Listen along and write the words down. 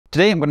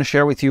Today I'm going to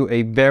share with you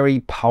a very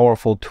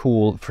powerful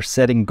tool for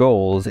setting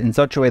goals in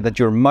such a way that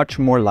you're much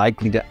more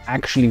likely to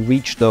actually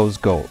reach those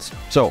goals.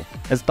 So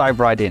let's dive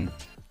right in.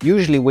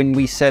 Usually when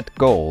we set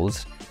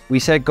goals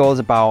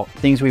about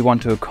things we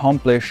want to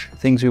accomplish,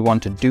 things we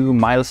want to do,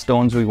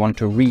 milestones we want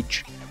to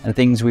reach, and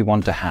things we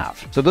want to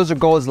have. So those are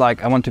goals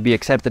like, I want to be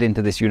accepted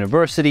into this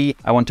university,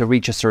 I want to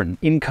reach a certain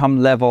income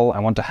level, I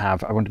want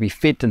to be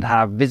fit and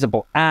have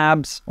visible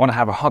abs, I want to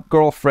have a hot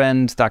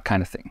girlfriend, that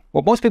kind of thing.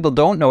 What most people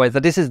don't know is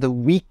that this is the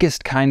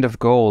weakest kind of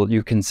goal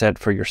you can set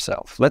for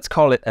yourself. Let's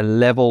call it a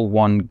level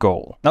 1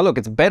 goal. Now look,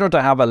 it's better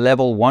to have a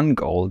level 1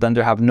 goal than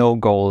to have no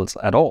goals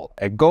at all.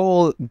 A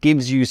goal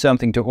gives you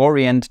something to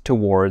orient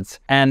towards,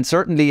 and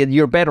certainly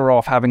you're better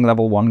off having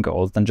level 1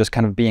 goals than just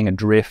kind of being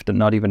adrift and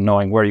not even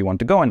knowing where you want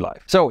to go in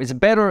life. So it's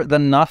better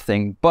than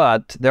nothing,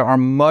 but there are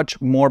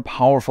much more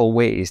powerful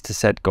ways to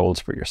set goals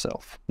for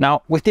yourself.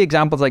 Now, with the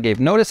examples I gave,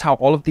 notice how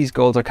all of these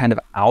goals are kind of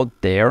out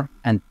there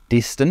and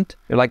distant.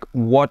 They're like,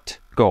 what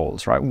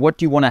goals, right? What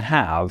do you want to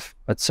have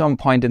at some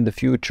point in the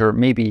future?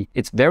 Maybe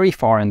it's very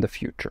far in the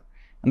future.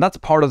 And that's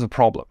part of the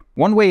problem.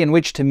 One way in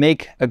which to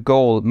make a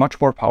goal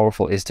much more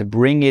powerful is to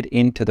bring it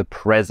into the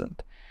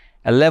present.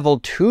 A level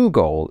 2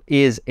 goal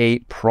is a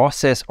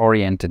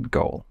process-oriented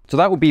goal. So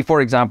that would be, for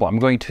example, I'm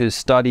going to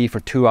study for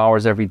 2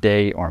 hours every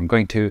day, or I'm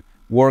going to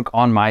work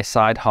on my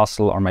side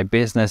hustle or my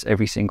business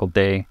every single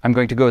day. I'm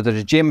going to go to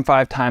the gym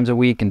 5 times a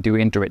week and do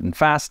intermittent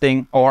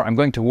fasting, or I'm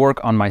going to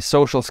work on my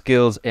social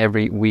skills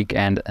every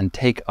weekend and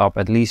take up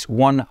at least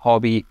one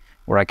hobby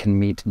where I can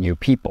meet new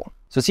people.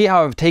 So see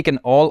how I've taken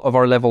all of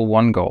our level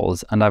 1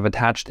 goals and I've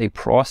attached a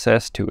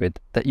process to it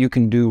that you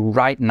can do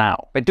right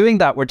now. By doing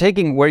that, we're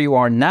taking where you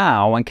are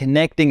now and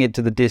connecting it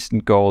to the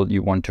distant goal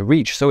you want to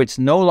reach. So it's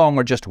no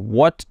longer just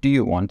what do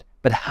you want,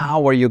 but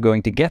how are you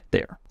going to get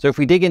there? So if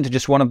we dig into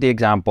just one of the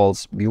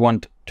examples, you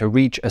want to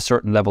reach a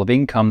certain level of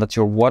income, that's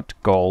your what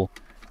goal.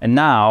 And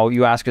now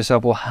you ask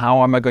yourself, well,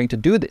 how am I going to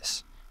do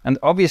this? And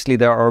obviously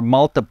there are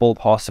multiple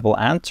possible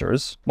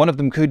answers. One of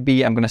them could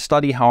be, I'm going to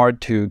study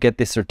hard to get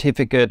this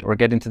certificate or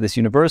get into this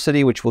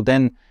university, which will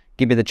then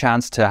give me the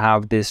chance to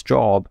have this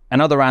job.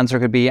 Another answer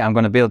could be, I'm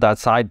going to build that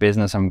side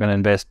business. I'm going to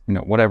invest,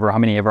 how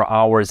many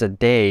hours a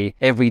day,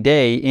 every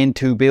day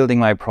into building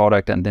my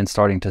product and then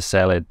starting to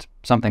sell it,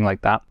 something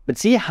like that. But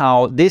see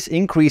how this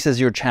increases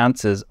your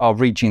chances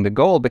of reaching the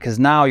goal, because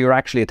now you're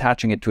actually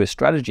attaching it to a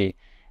strategy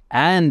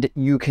and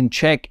you can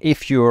check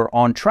if you're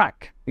on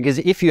track. Because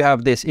if you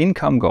have this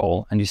income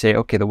goal and you say,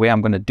 okay, the way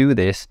I'm going to do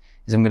this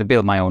is I'm going to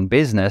build my own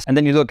business. And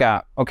then you look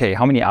at, okay,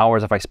 how many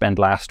hours have I spent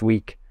last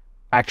week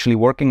actually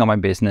working on my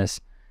business?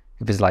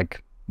 If it's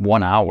like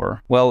 1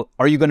 hour, well,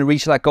 are you going to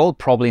reach that goal?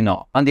 Probably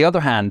not. On the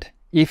other hand,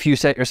 if you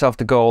set yourself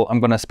the goal, I'm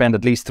going to spend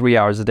at least 3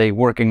 hours a day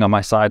working on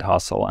my side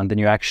hustle, and then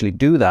you actually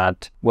do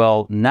that,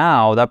 well,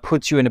 now that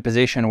puts you in a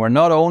position where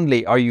not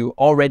only are you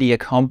already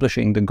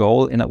accomplishing the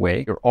goal in a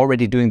way, you're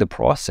already doing the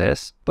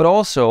process, but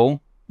also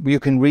you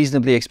can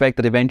reasonably expect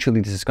that eventually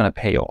this is going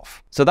to pay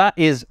off. So that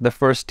is the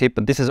first tip,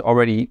 and this is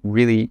already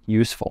really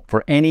useful.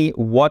 For any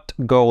what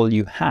goal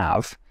you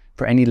have,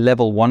 for any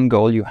level 1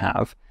 goal you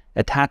have,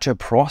 attach a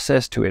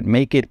process to it,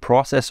 make it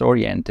process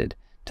oriented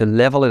to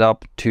level it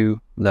up to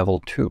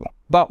level 2.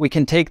 But we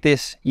can take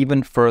this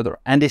even further,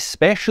 and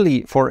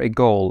especially for a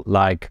goal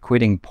like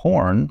quitting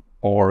porn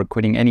or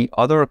quitting any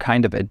other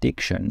kind of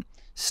addiction,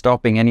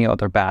 stopping any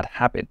other bad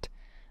habit.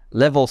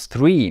 Level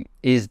 3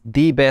 is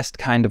the best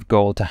kind of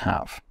goal to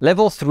have.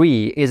 Level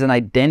 3 is an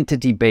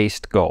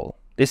identity-based goal.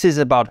 This is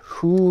about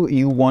who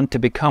you want to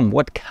become,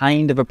 what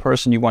kind of a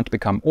person you want to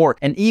become, or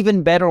an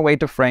even better way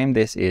to frame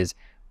this is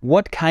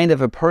what kind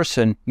of a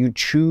person you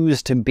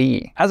choose to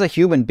be. As a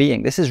human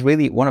being, this is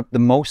really one of the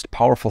most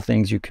powerful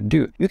things you can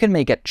do. You can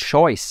make a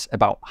choice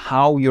about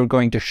how you're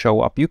going to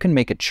show up. You can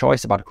make a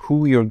choice about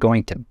who you're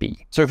going to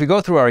be. So if we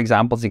go through our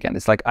examples again,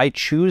 it's like, I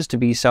choose to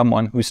be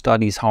someone who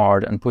studies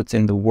hard and puts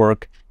in the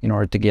work in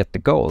order to get the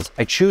goals.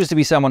 I choose to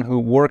be someone who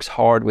works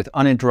hard with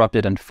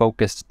uninterrupted and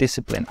focused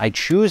discipline. I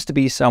choose to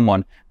be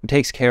someone who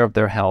takes care of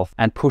their health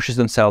and pushes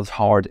themselves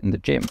hard in the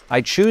gym. I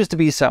choose to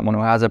be someone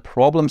who has a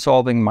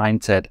problem-solving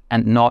mindset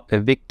and not a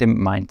victim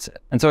mindset.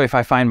 And so if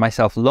I find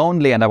myself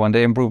lonely and I want to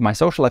improve my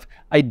social life,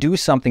 I do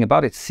something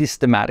about it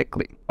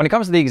systematically. When it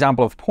comes to the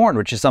example of porn,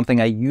 which is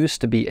something I used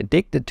to be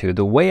addicted to,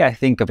 the way I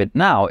think of it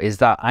now is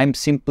that I'm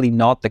simply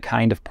not the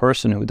kind of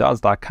person who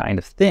does that kind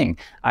of thing.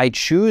 I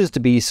choose to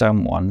be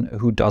someone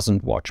who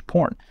doesn't watch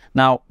porn.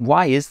 Now,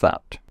 why is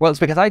that? Well, it's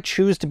because I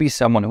choose to be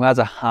someone who has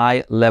a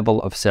high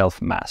level of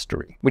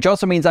self-mastery, which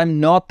also means I'm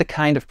not the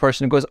kind of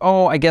person who goes,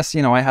 oh, I guess,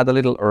 I had a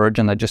little urge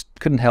and I just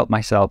couldn't help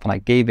myself and I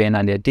gave in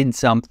and I did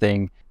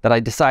something that I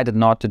decided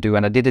not to do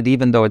and I did it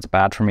even though it's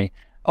bad for me.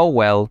 Oh,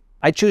 well,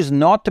 I choose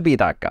not to be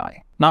that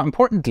guy. Now,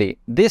 importantly,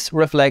 this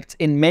reflects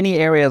in many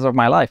areas of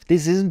my life.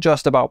 This isn't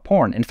just about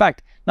porn. In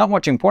fact, not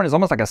watching porn is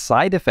almost like a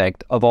side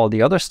effect of all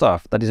the other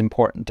stuff that is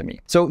important to me.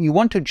 So you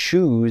want to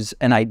choose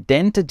an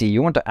identity.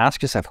 You want to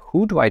ask yourself,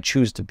 who do I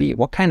choose to be?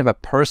 What kind of a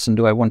person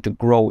do I want to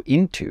grow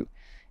into?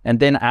 And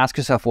then ask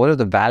yourself, what are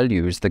the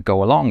values that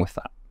go along with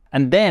that?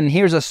 And then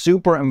here's a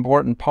super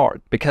important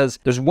part, because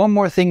there's one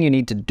more thing you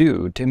need to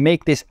do to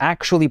make this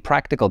actually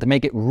practical, to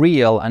make it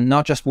real and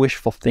not just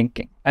wishful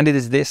thinking. And it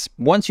is this: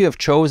 once you have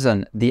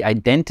chosen the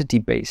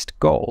identity-based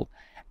goal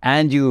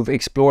and you've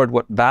explored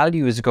what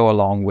values go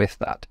along with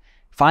that,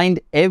 find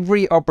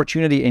every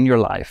opportunity in your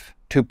life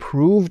to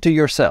prove to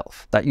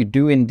yourself that you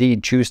do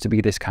indeed choose to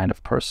be this kind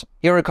of person.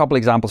 Here are a couple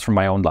examples from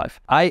my own life.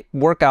 I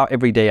work out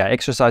every day, I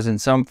exercise in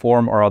some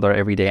form or other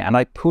every day, and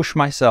I push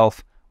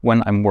myself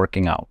when I'm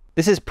working out.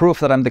 This is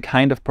proof that I'm the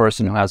kind of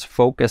person who has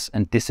focus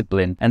and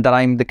discipline, and that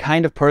I'm the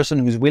kind of person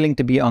who's willing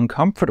to be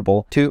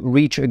uncomfortable to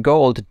reach a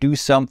goal, to do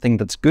something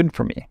that's good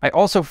for me. I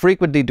also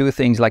frequently do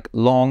things like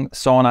long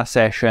sauna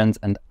sessions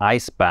and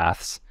ice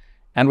baths.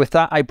 And with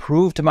that, I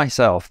prove to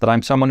myself that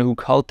I'm someone who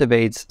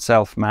cultivates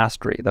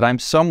self-mastery, that I'm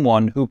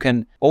someone who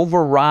can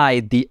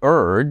override the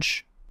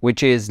urge,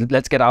 which is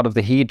let's get out of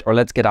the heat or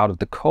let's get out of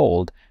the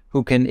cold,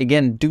 who can,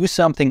 again, do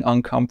something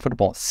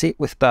uncomfortable, sit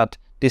with that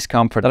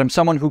discomfort, that I'm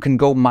someone who can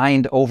go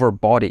mind over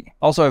body.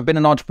 Also, I've been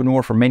an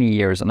entrepreneur for many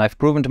years, and I've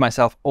proven to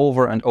myself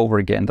over and over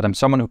again that I'm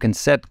someone who can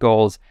set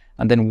goals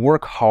and then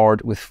work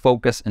hard with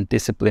focus and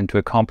discipline to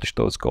accomplish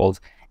those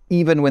goals,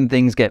 even when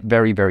things get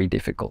very, very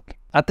difficult.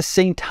 At the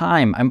same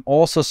time, I'm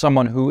also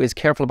someone who is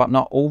careful about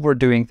not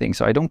overdoing things,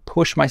 so I don't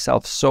push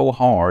myself so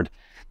hard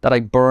that I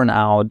burn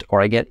out or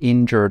I get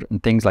injured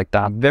and things like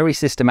that. Very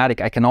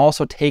systematic. I can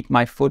also take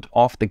my foot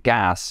off the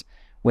gas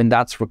when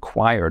that's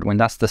required, when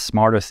that's the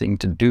smarter thing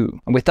to do.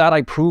 And with that,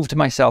 I prove to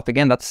myself,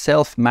 again, that's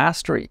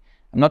self-mastery.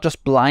 I'm not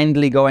just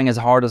blindly going as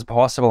hard as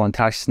possible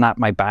until I snap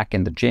my back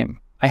in the gym.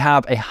 I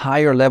have a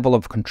higher level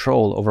of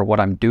control over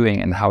what I'm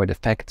doing and how it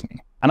affects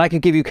me. And I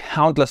can give you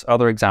countless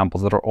other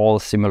examples that are all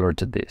similar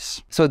to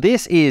this. So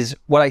this is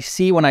what I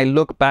see when I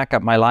look back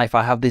at my life.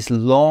 I have this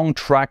long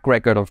track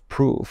record of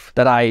proof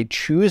that I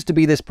choose to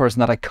be this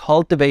person, that I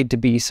cultivate to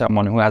be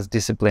someone who has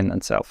discipline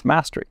and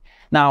self-mastery.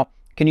 Now,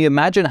 can you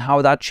imagine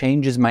how that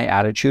changes my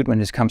attitude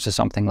when it comes to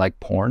something like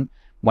porn,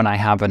 when I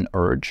have an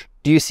urge?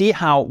 Do you see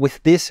how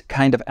with this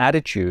kind of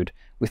attitude,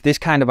 with this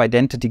kind of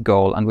identity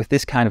goal, and with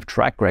this kind of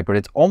track record,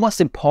 it's almost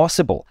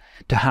impossible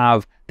to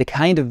have the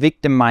kind of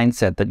victim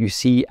mindset that you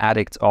see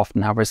addicts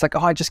often have, where it's like,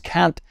 oh, I just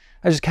can't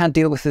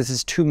deal with this,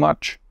 it's too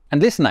much.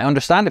 And listen, I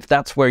understand if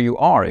that's where you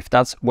are, if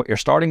that's what your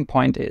starting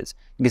point is,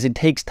 because it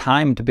takes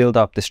time to build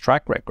up this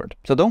track record.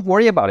 So don't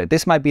worry about it.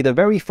 This might be the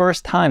very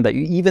first time that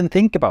you even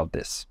think about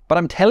this. But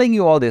I'm telling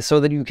you all this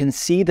so that you can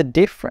see the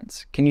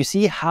difference. Can you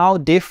see how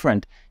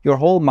different your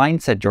whole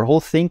mindset, your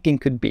whole thinking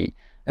could be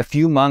a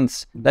few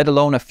months, let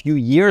alone a few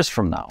years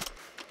from now?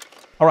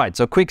 All right,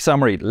 so quick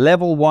summary.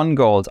 Level 1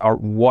 goals are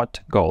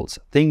what goals?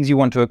 Things you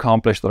want to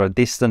accomplish that are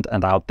distant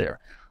and out there.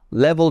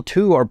 Level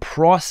 2 are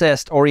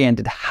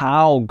process-oriented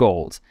how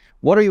goals.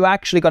 What are you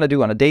actually going to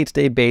do on a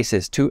day-to-day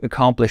basis to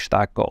accomplish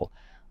that goal?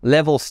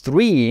 Levels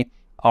 3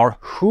 are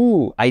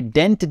who,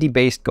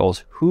 identity-based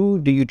goals. Who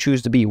do you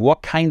choose to be?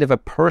 What kind of a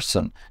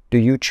person do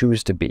you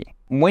choose to be?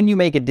 When you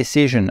make a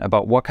decision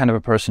about what kind of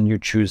a person you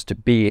choose to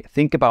be,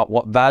 think about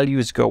what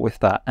values go with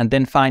that, and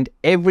then find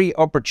every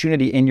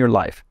opportunity in your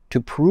life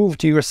to prove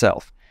to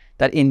yourself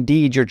that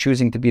indeed you're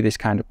choosing to be this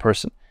kind of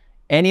person.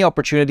 Any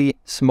opportunity,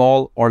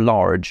 small or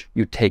large,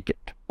 you take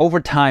it. Over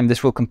time,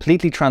 this will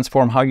completely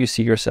transform how you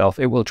see yourself.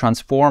 It will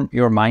transform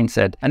your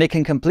mindset, and it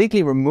can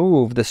completely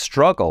remove the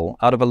struggle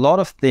out of a lot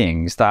of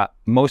things that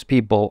most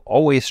people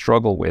always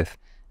struggle with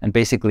and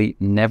basically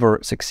never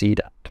succeed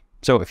at.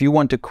 So if you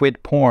want to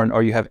quit porn,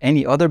 or you have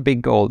any other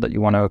big goal that you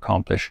want to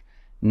accomplish,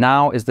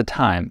 now is the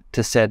time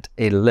to set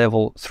a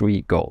level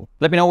 3 goal.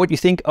 Let me know what you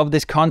think of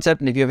this concept,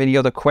 and if you have any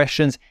other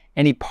questions,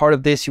 any part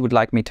of this you would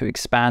like me to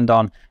expand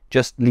on,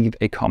 just leave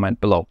a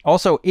comment below.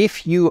 Also,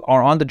 if you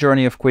are on the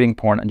journey of quitting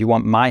porn and you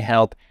want my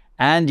help,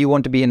 and you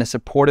want to be in a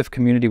supportive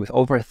community with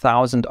over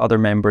 1,000 other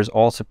members,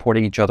 all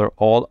supporting each other,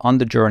 all on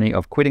the journey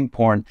of quitting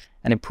porn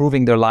and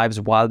improving their lives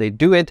while they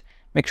do it,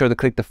 make sure to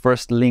click the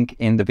first link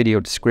in the video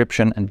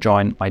description and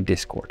join my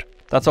Discord.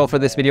 That's all for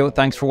this video.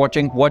 Thanks for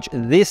watching. Watch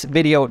this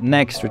video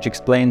next, which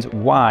explains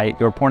why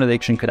your porn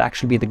addiction could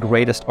actually be the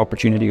greatest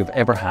opportunity you've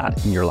ever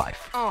had in your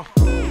life.